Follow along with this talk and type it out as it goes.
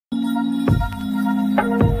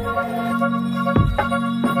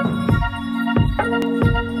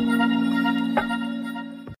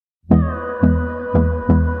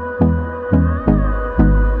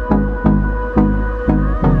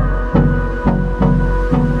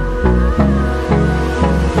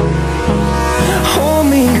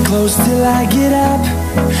I get up.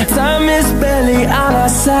 Time is barely on our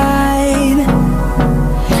side.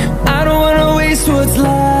 I don't wanna waste what's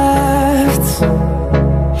left.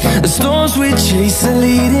 The storms we chase are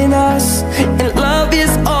leading us, and love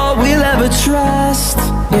is all we'll ever trust.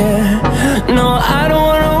 Yeah, no, I don't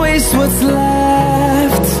wanna waste what's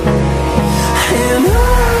left. And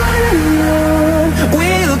on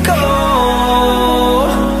we'll go,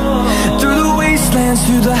 through the wastelands,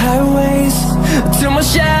 through the highways, till my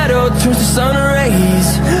shadow turns to sun rays.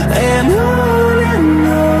 And on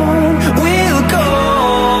we'll go,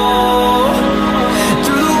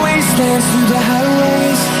 through the wastelands, through the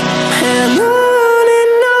highways, and on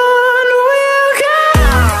we'll go.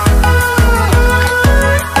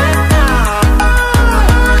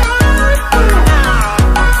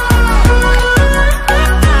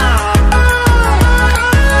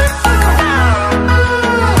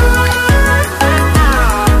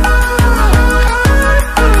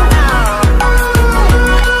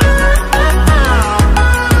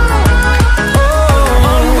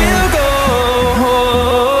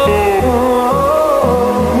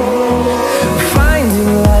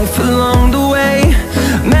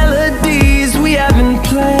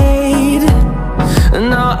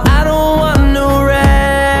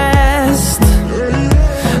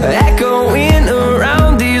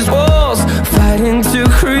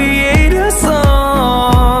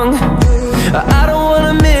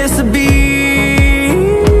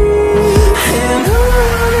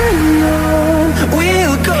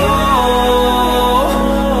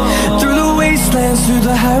 Through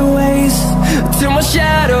the highways, till my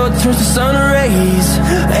shadow turns to sun rays.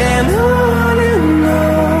 And on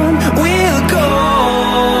we'll go,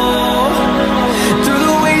 through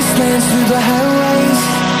the wastelands, through the highways,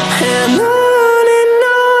 and on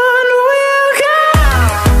we'll go.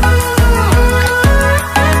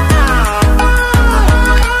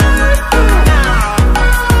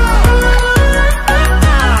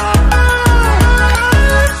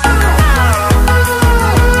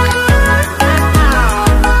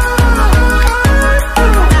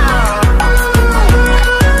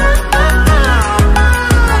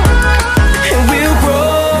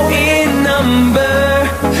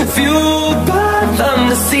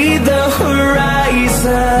 See the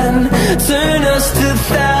horizon, turn us to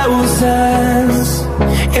thousands,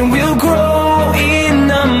 and we'll grow in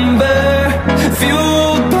number,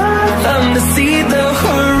 fueled by them. To see the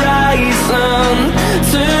horizon,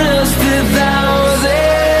 turn us to thousands,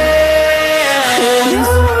 and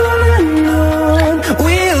on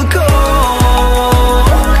we'll go,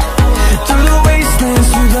 through the wastelands,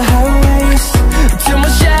 through the highways, till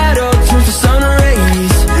my shadow turns to sun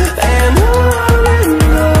rays. And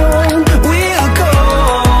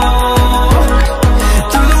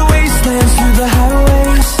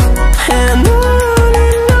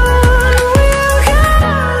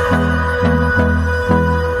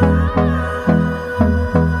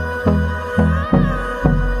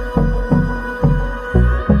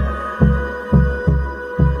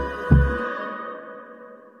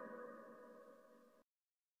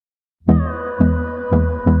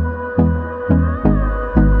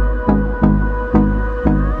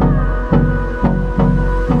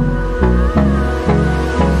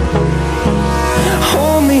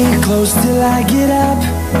close till I get up.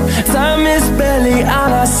 Time is barely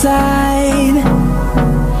on our side.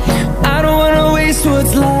 I don't wanna waste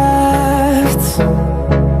what's left.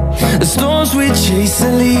 The storms we chase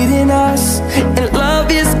are leading us, and love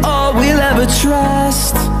is all we'll ever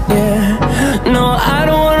trust. Yeah, no, I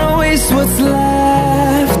don't wanna waste what's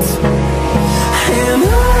left. And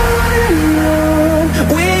on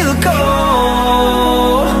we'll go,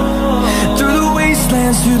 through the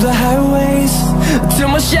wastelands, through the highways, till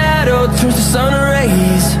my shadow turns to sun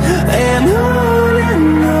rays. And on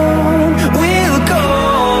we'll go,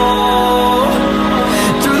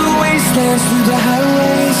 through the wastelands, through the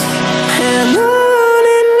highways, and on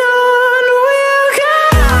we'll go.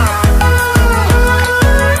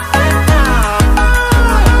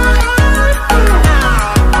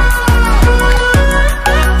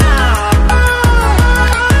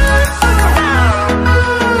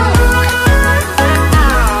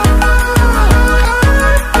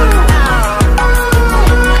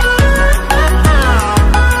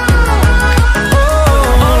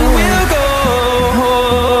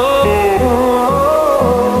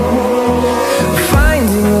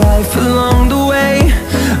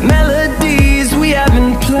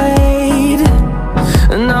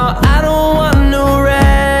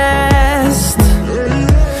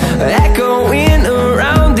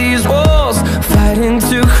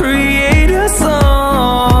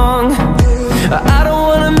 I don't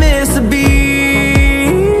wanna miss a beat.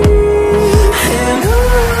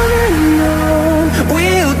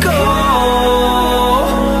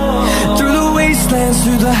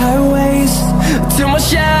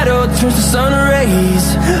 shadow turns to sun rays.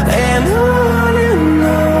 And on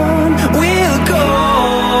we'll go,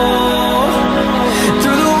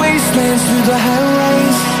 through the wastelands, through the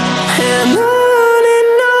highways. And on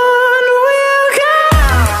we'll go.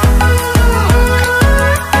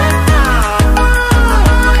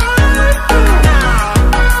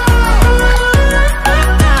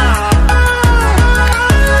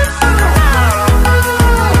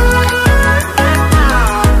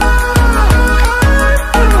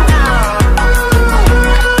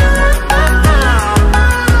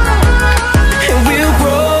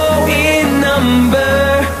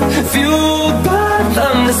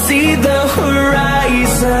 See the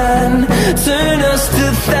horizon, turn us to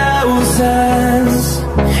thousands,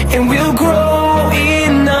 and we'll grow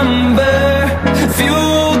in number,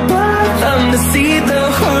 fueled by them. To see the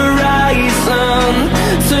horizon,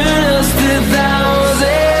 turn us to thousands,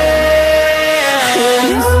 and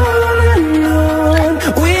on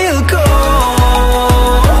we'll go,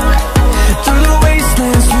 through the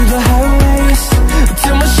wastelands, through the highways,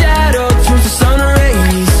 till my shadow turns to sun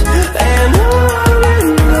rays. And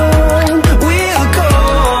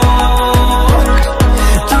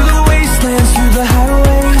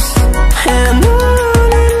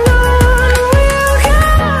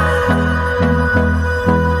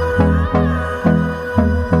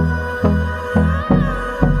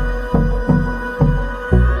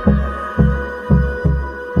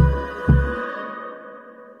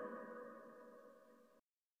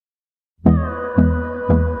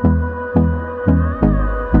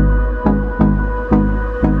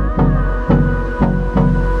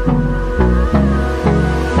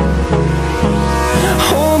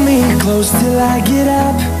close till I get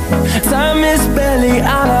up. Time is barely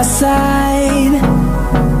on our side.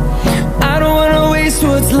 I don't wanna waste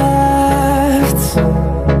what's left.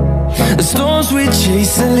 The storms we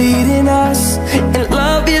chase are leading us, and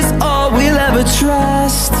love is all we'll ever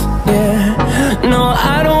trust. Yeah, no,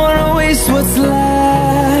 I don't wanna waste what's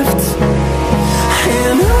left.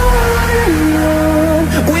 And on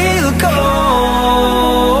we'll go,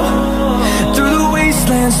 through the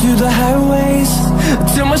wastelands, through the highways,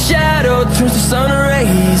 till my shadow turns to sun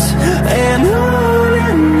rays. And on